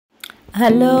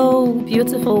Hello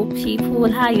beautiful people,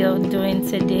 how you doing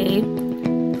today?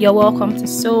 You're welcome to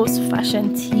Soul's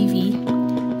Fashion TV,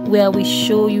 where we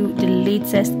show you the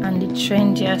latest and the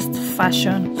trendiest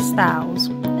fashion styles.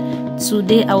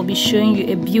 Today I will be showing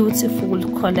you a beautiful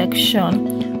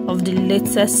collection of the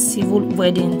latest civil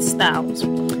wedding styles.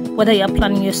 Whether you're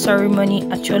planning your ceremony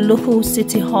at your local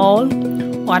city hall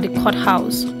or at the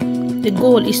courthouse, the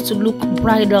goal is to look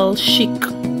bridal chic.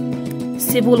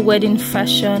 Civil wedding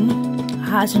fashion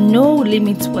has no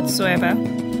limits whatsoever.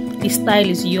 The style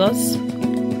is yours,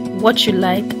 what you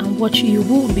like and what you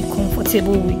will be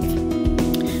comfortable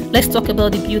with. Let's talk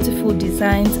about the beautiful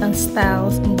designs and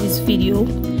styles in this video.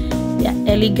 They are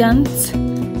elegant,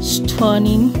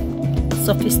 stunning,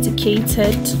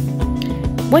 sophisticated.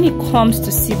 When it comes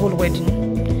to civil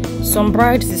wedding, some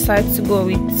brides decide to go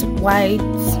with white,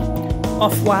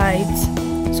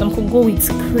 off-white, some could go with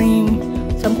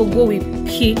cream, some could go with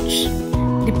peach,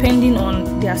 depending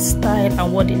on their style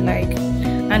and what they like.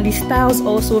 And the styles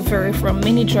also vary from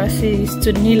mini dresses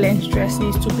to knee-length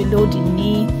dresses to below the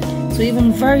knee to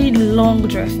even very long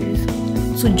dresses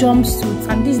to jumpsuits.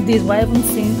 And these days we're even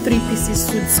seeing three-pieces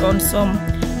suits on some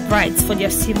brides for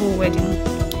their civil wedding.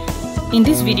 In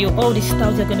this video, all the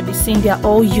styles you're going to be seeing, they are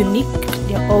all unique,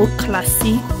 they're all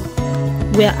classy.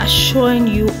 We are assuring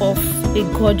you of a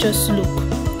gorgeous look.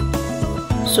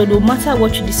 So no matter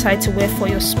what you decide to wear for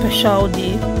your special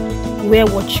day, wear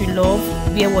what you love,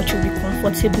 wear what you'll be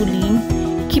comfortable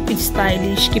in, keep it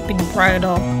stylish, keep it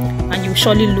bridal, and you'll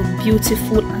surely look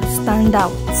beautiful and stand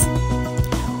out.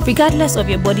 Regardless of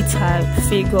your body type,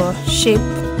 figure, shape,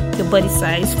 your body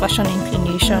size, fashion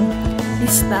inclination,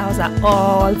 these styles are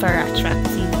all very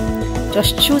attractive.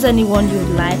 Just choose any one you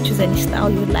like, choose any style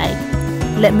you like.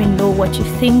 Let me know what you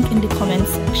think in the comment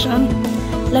section.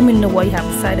 Let me know what you have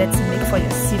decided to make for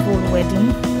your civil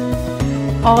wedding.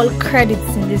 All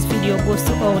credits in this video goes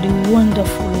to all the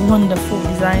wonderful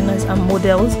designers and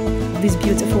models of these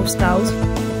beautiful styles.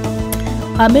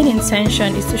 Our main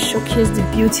intention is to showcase the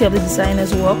beauty of the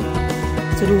designers' work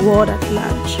to the world at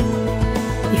large.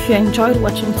 If you enjoyed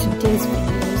watching today's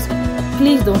videos,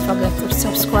 please don't forget to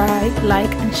subscribe,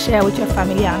 like and share with your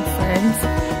family and friends.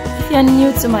 If you're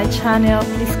new to my channel,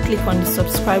 please click on the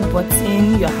subscribe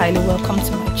button. You're highly welcome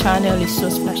to my channel. It's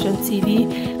Soul's Fashion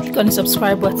TV. Click on the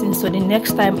subscribe button so the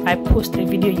next time I post a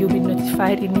video, you'll be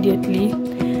notified immediately.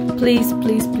 Please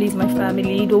my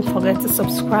family, don't forget to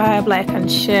subscribe, like and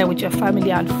share with your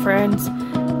family and friends.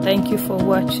 Thank you for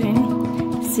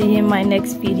watching. See you in my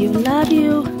next video. Love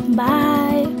you.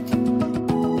 Bye.